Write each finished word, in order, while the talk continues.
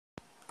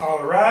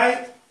All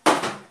right.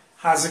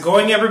 How's it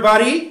going,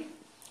 everybody?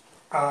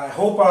 I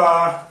hope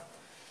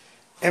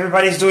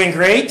everybody's doing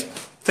great.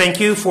 Thank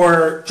you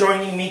for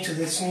joining me to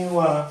this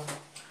new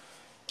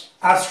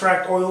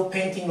abstract oil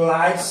painting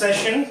live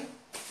session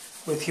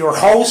with your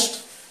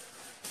host,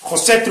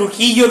 Jose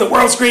Trujillo, the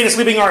world's greatest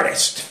living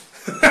artist.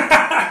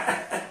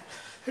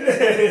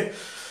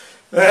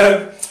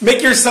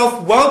 Make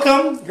yourself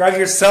welcome. Grab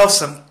yourself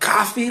some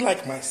coffee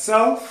like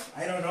myself.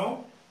 I don't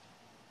know.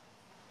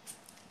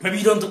 Maybe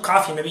you don't do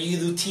coffee. Maybe you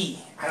do tea.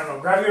 I don't know.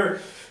 Grab your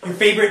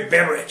favorite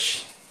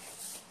beverage.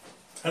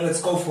 And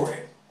let's go for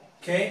it.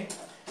 Okay?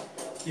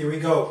 Here we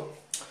go.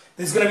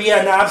 This is going to be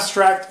an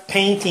abstract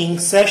painting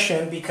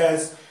session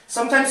because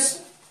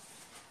sometimes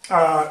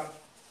let's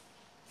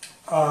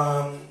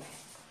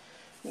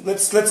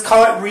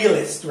call it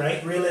realist,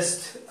 right?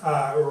 Realist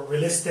or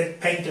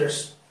realistic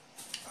painters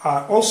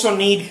also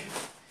need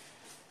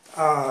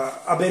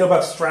a bit of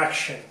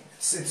abstraction.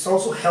 It's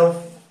also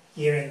healthy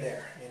here and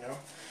there, you know.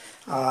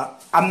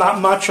 I'm not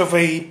much of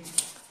a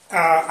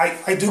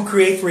I do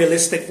create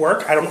realistic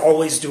work. I don't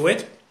always do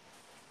it,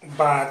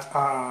 but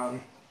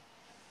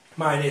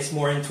mine is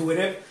more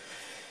intuitive.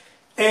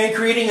 And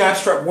creating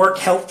abstract work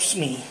helps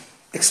me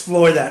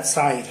explore that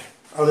side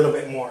a little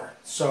bit more.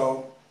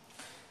 So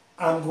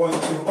I'm going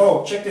to,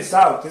 oh, check this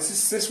out.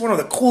 This is one of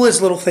the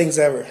coolest little things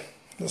ever.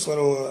 This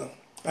little,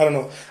 I don't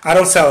know. I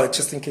don't sell it,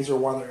 just in case you're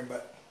wondering,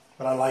 but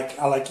I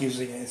like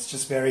using it. It's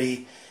just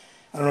very,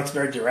 I don't know, it's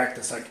very direct.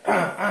 It's like,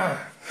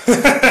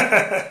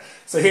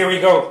 So here we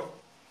go.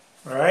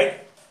 All right.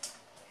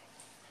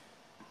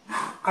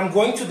 I'm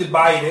going to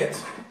divide it,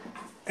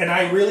 and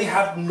I really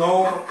have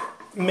no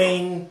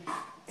main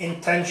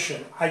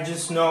intention. I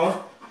just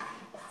know,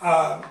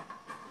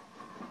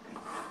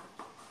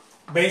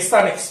 based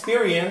on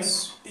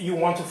experience, you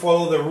want to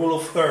follow the rule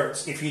of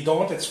thirds. If you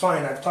don't, it's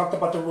fine. I've talked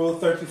about the rule of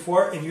thirds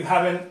before. If you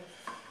haven't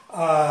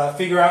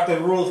figured out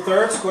the rule of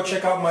thirds, go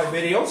check out my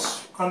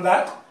videos on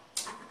that.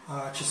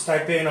 Just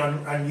type in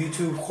on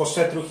YouTube,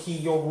 Jose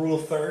Trujillo rule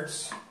of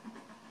thirds.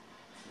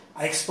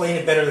 I explain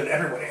it better than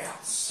everybody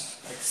else.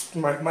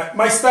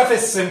 My stuff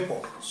is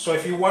simple. So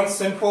if you want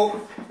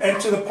simple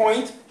and to the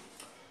point,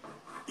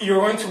 you're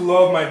going to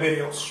love my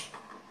videos.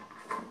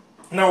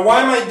 Now,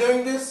 why am I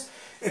doing this?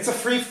 It's a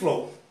free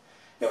flow.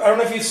 I don't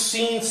know if you've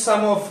seen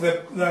some of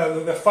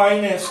the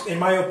finest, in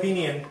my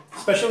opinion,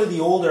 especially the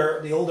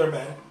older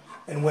men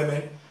and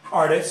women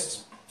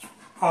artists,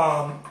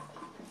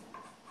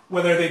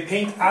 whether they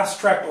paint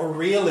abstract or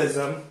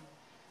realism,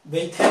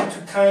 they tend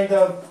to kind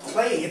of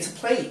play. It's a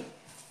play,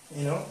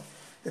 you know?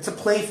 It's a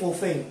playful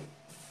thing.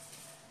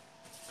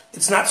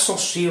 It's not so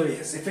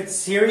serious. If it's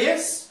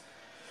serious,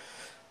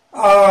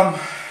 I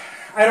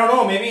don't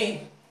know,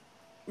 maybe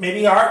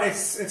art,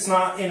 it's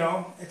not, you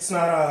know, it's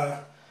not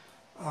a,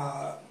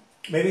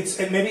 maybe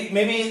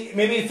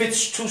if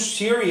it's too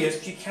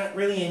serious, you can't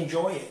really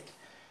enjoy it,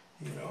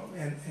 you know,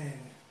 and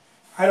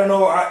I don't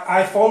know,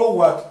 I follow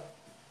what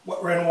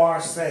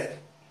Renoir said.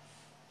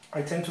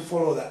 I tend to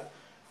follow that,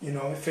 you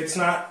know, if it's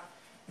not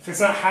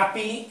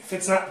happy, if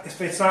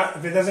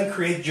it doesn't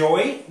create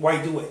joy,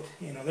 why do it?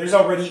 You know, there's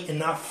already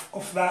enough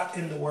of that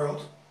in the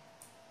world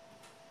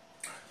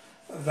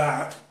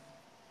that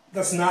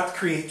does not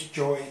create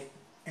joy.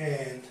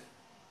 And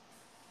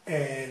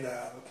it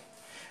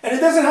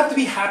doesn't have to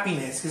be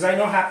happiness, because I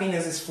know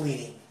happiness is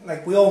fleeting.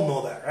 Like, we all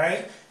know that,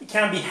 right? You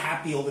can't be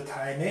happy all the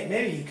time.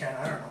 Maybe you can.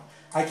 I don't know.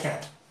 I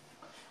can't.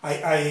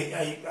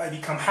 I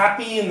become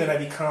happy, and then I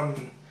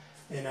become,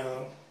 you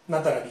know,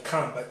 not that I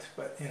become, but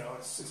you know,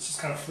 it's just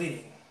kind of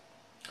fleeting.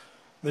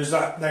 There's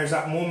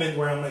that moment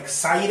where I'm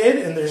excited,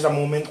 and there's a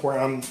moment where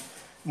I'm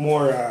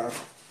more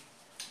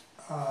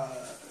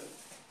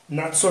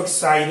not so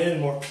excited and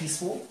more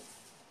peaceful.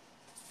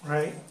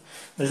 Right?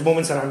 There's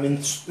moments that I'm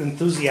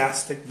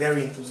enthusiastic,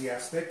 very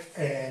enthusiastic,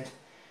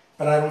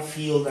 but I don't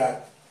feel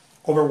that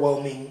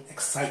overwhelming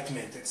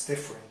excitement. It's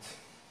different,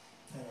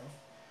 you know.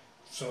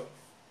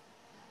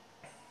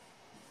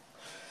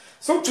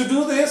 So to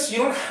do this, you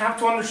don't have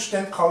to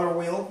understand color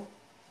wheel.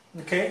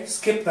 Okay,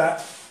 skip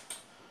that.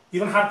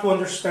 You don't have to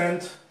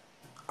understand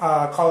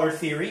color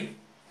theory.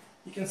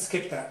 You can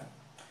skip that.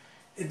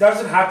 It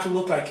doesn't have to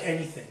look like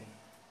anything.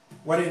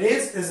 What it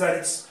is that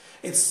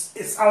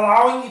it's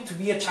allowing you to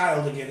be a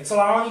child again. It's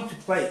allowing you to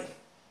play.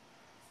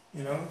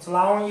 You know, it's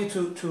allowing you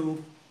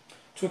to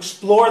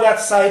explore that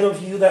side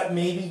of you that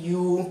maybe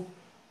you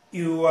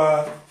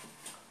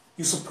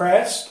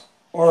suppressed,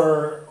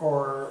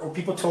 or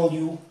people told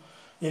you,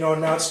 you know,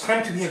 now it's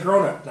time to be a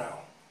grown-up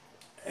now.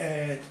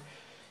 And,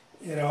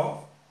 you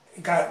know,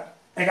 it got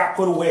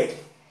put away.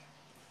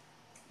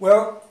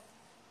 Well,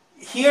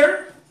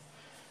 here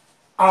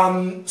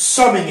I'm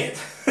summing it.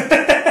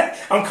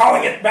 I'm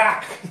calling it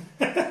back.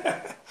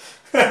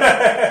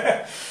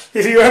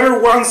 If you ever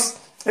once,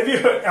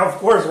 of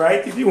course,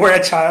 right? If you were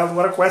a child,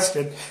 what a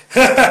question.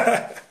 Come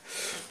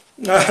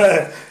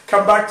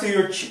back to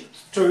your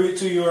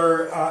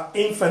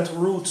infant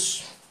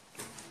roots.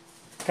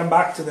 Come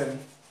back to them.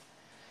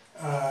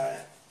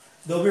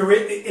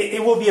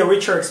 It will be a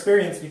richer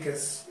experience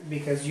because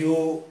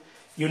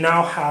you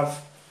now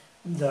have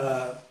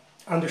the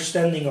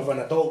understanding of an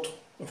adult,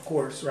 of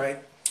course, right?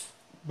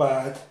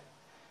 But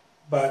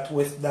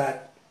with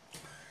that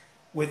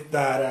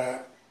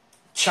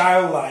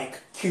childlike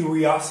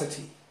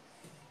curiosity.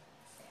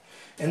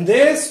 And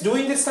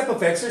doing this type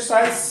of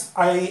exercise,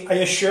 I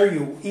assure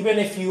you, even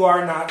if you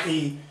are not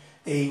a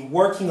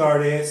working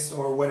artist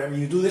or whatever,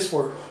 you do this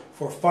for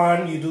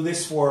fun, you do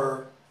this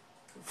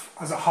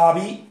as a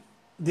hobby,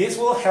 this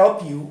will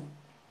help you.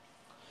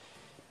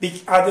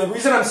 The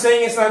reason I'm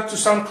saying it's not to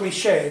sound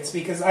cliche, it's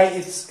because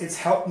it's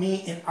helped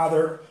me in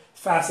other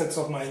facets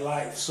of my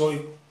life.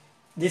 So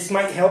this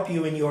might help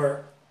you in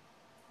your,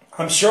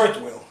 I'm sure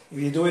it will, if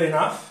you do it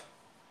enough.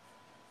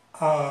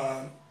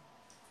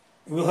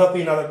 It will help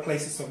you in other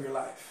places of your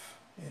life,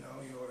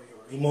 your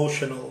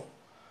emotional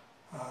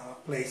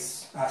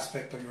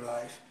aspect of your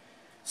life,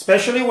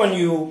 especially when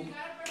you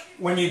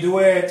do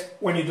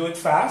it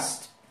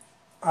fast,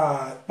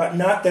 but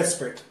not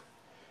desperate.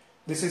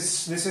 This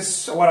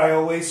is what I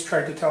always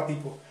try to tell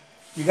people.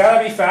 You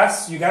gotta be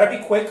fast, you gotta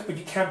be quick, but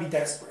you can't be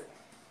desperate.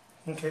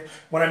 Okay,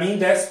 what I mean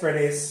desperate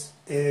is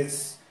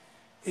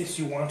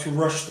you want to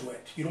rush through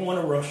it. You don't want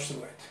to rush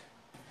through it,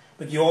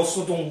 but you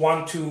also don't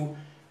want to.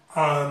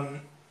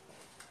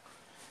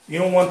 You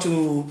don't want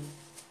to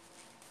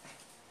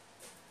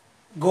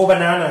go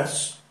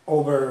bananas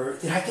over,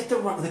 did I get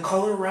the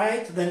color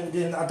right?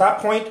 Then at that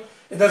point,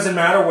 it doesn't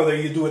matter whether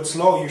you do it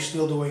slow, you're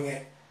still doing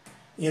it.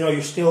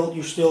 You're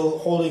still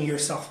holding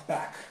yourself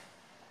back.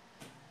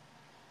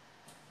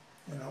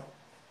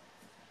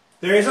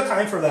 There is a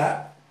time for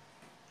that.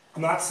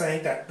 I'm not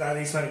saying that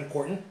is not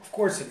important. Of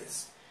course it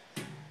is.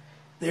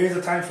 There is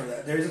a time for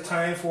that. There is a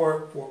time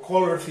for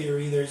color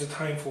theory. There is a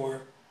time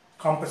for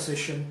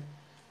composition.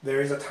 There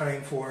is a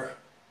time for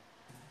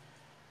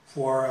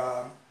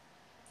all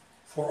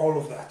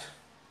of that.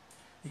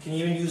 You can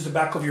even use the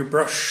back of your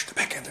brush, the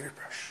back end of your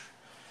brush.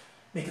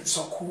 Make it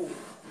so cool.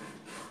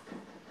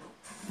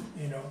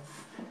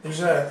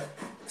 There's a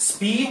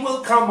speed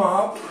will come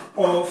up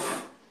of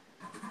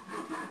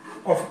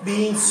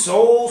being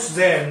so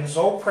zen,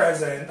 so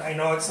present. I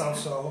know it sounds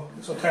so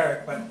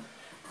esoteric, but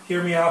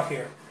hear me out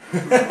here.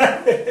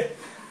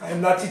 I'm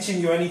not teaching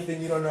you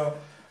anything you don't know.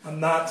 I'm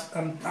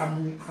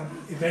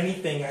if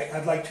anything,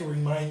 I'd like to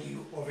remind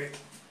you of it.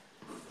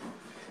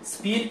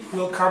 Speed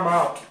will come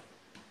out.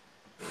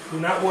 Do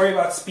not worry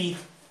about speed.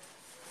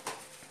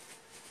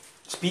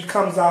 Speed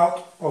comes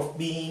out of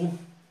being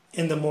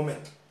in the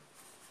moment.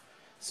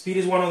 Speed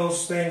is one of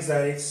those things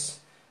that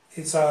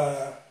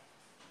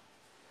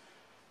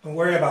don't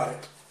worry about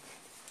it.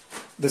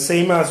 The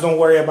same as don't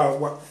worry about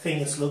what the thing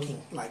is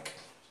looking like.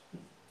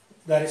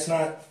 That is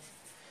not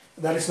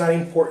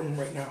important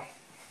right now.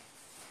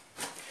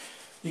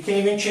 You can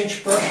even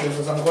change brushes,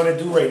 as I'm going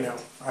to do right now.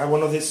 I have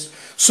one of these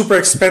super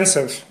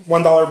expensive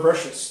 $1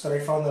 brushes that I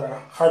found at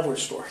a hardware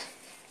store.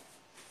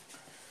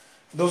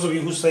 Those of you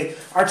who say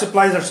art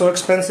supplies are so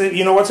expensive,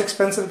 you know what's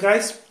expensive,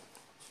 guys?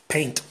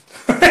 Paint.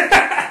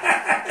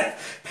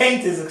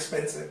 Paint is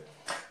expensive.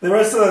 The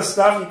rest of the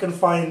stuff you can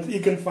find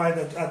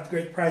at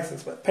great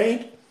prices, but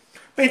paint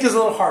is a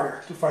little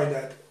harder to find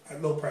at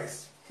low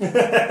price.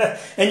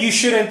 And you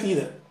shouldn't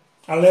either,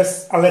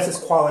 unless it's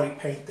quality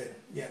paint. Then,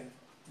 yeah,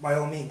 by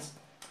all means.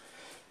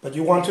 But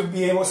you want to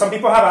be able. Some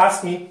people have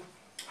asked me,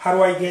 how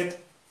do I get,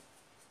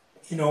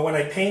 when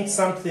I paint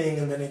something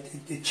and then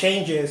it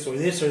changes or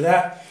this or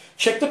that.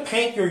 Check the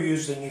paint you're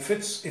using. If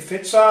it's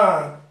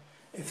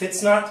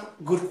not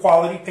good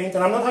quality paint,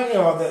 and I'm not talking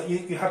about that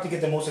you have to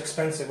get the most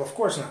expensive. Of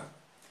course not.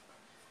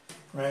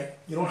 Right?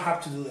 You don't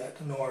have to do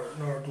that. Nor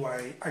do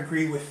I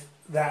agree with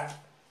that.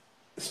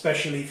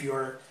 Especially if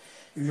you're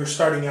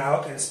starting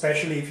out, and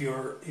especially if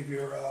you're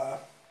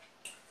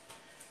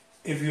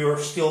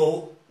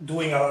still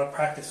doing a lot of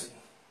practicing.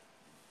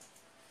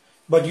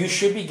 But you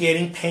should be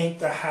getting paint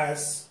that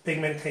has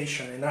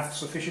pigmentation, enough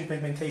sufficient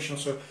pigmentation.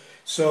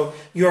 So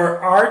your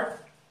art,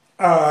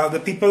 the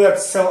people that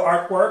sell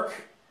artwork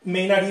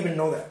may not even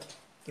know that.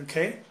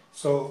 Okay,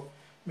 so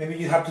maybe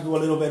you have to do a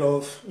little bit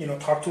of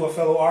talk to a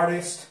fellow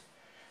artist.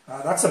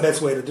 That's the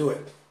best way to do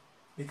it,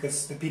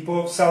 because the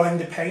people selling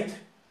the paint,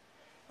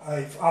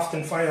 I've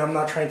often find, I'm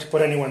not trying to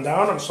put anyone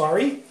down, I'm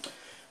sorry.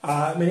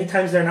 Many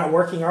times they're not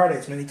working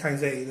artists. Many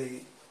times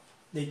they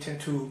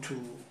tend to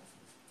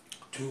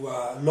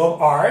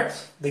love art.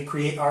 They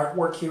create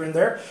artwork here and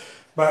there,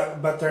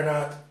 but they're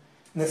not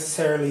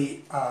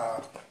necessarily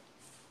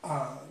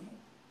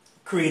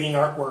creating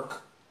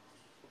artwork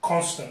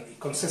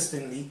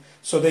consistently.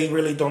 So they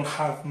really don't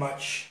have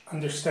much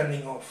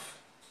understanding of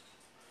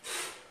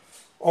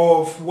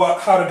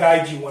how to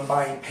guide you when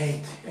buying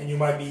paint, and you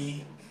might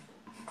be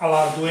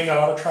doing a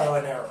lot of trial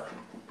and error.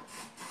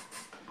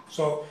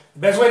 So the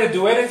best way to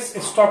do it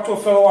is talk to a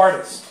fellow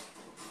artist,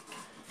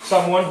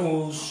 someone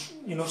who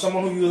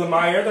you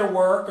admire their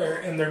work,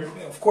 and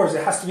of course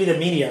it has to be the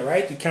media,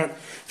 right? You can't,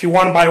 if you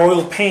want to buy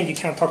oil paint, you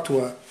can't talk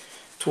to an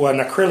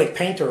acrylic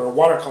painter or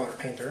watercolor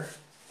painter,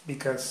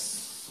 because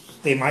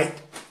they might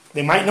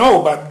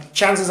know, but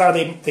chances are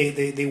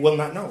they will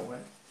not know, right?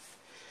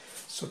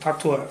 So talk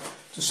to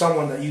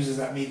someone that uses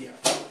that media.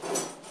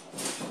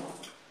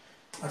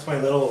 That's my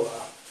little...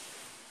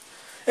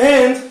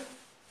 And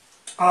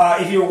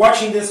if you're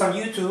watching this on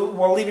YouTube,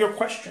 well, leave your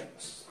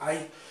questions.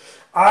 I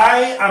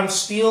am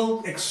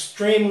still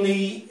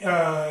extremely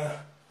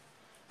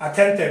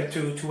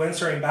attentive to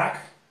answering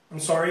back. I'm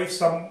sorry if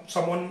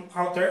someone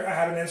out there I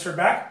haven't answered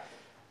back.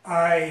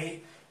 I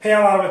pay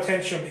a lot of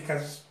attention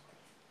because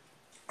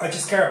I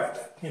just care about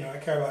that. You know, I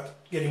care about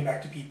getting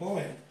back to people.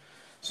 And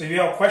so if you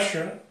have a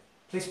question,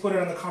 please put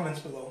it in the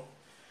comments below,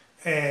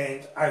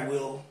 and I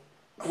will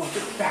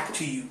get back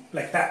to you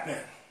like that,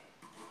 man.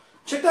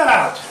 Check that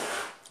out.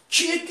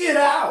 Check it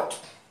out.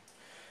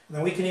 And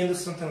then we can even do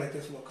something like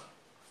this. Look,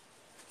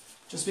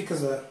 just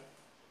because you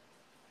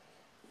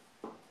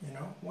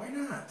know, why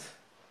not?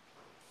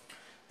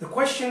 The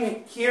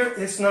question here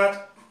is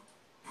not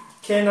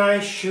can I,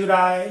 should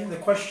I? The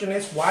question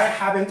is why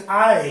haven't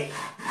I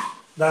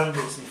done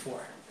this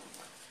before?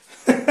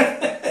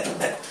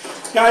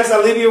 Guys,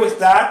 I'll leave you with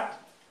that.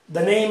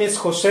 The name is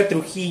Jose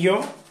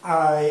Trujillo.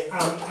 I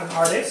am an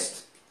artist.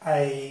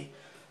 I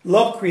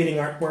love creating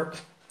artwork.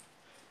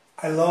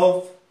 I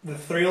love the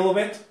thrill of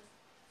it.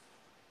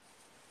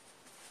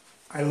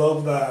 I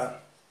love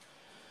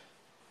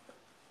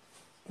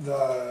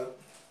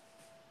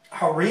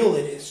how real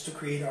it is to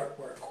create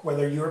artwork.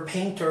 Whether you're a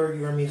painter,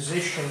 you're a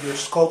musician, you're a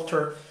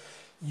sculptor,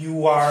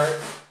 you are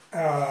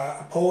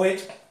a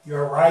poet,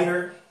 you're a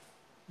writer,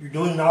 you're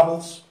doing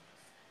novels,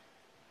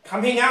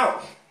 come hang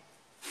out.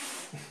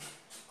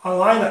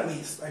 Online at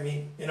least, I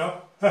mean, you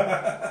know.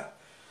 I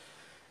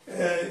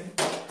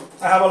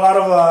have a lot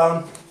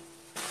of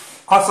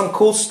awesome,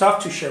 cool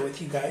stuff to share with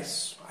you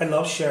guys. I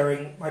love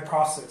sharing my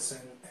process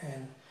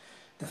and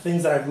the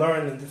things that I've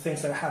learned and the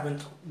things that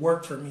haven't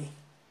worked for me.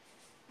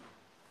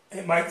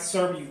 It might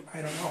serve you,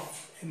 I don't know.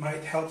 It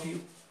might help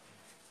you.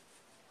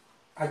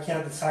 I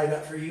can't decide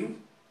that for you.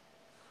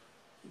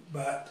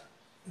 But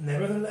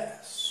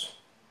nevertheless,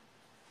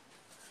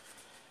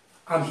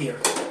 I'm here.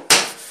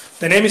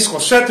 The name is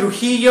Jose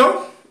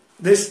Trujillo.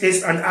 This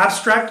is an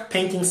abstract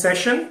painting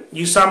session.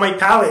 You saw my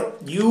palette.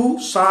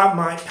 You saw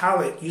my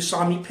palette. You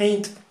saw me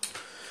paint.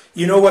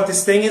 You know what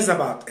this thing is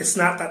about. It's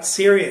not that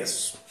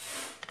serious.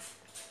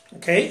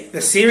 Okay?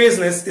 The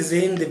seriousness is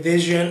in the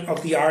vision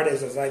of the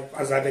artist,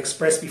 as I've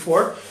expressed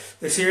before.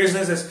 The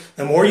seriousness is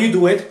the more you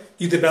do it,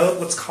 you develop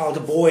what's called a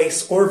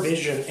voice or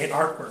vision in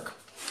artwork.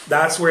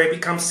 That's where it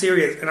becomes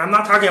serious. And I'm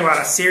not talking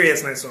about a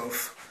seriousness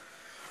of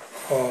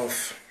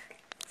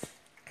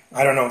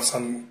I don't know,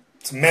 some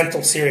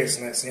mental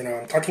seriousness. You know,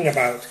 I'm talking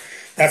about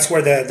that's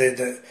where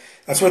the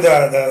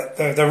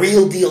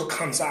real deal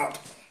comes out,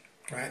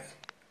 right?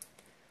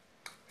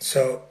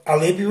 So I'll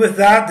leave you with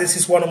that. This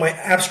is one of my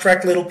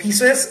abstract little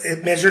pieces.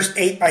 It measures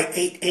 8 by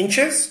 8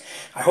 inches.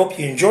 I hope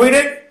you enjoyed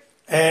it,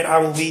 and I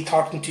will be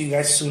talking to you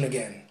guys soon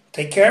again.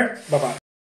 Take care. Bye-bye.